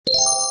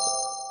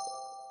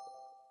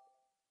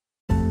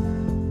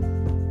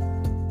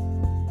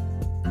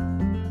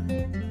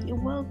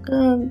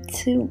welcome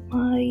to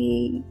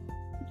my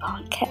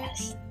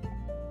podcast.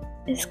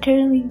 It's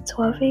currently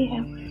 12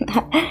 a.m.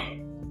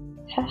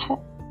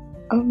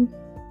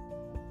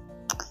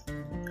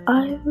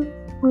 I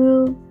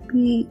will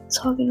be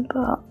talking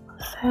about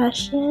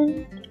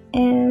fashion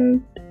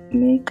and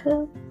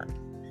makeup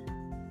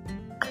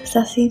because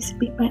that seems to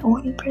be my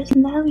only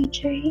personality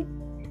trait.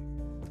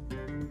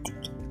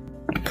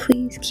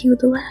 Please cue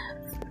the laugh.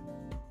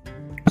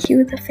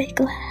 Cue the fake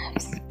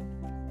laughs.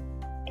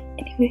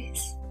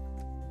 Anyways,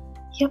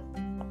 yep,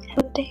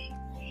 have a day.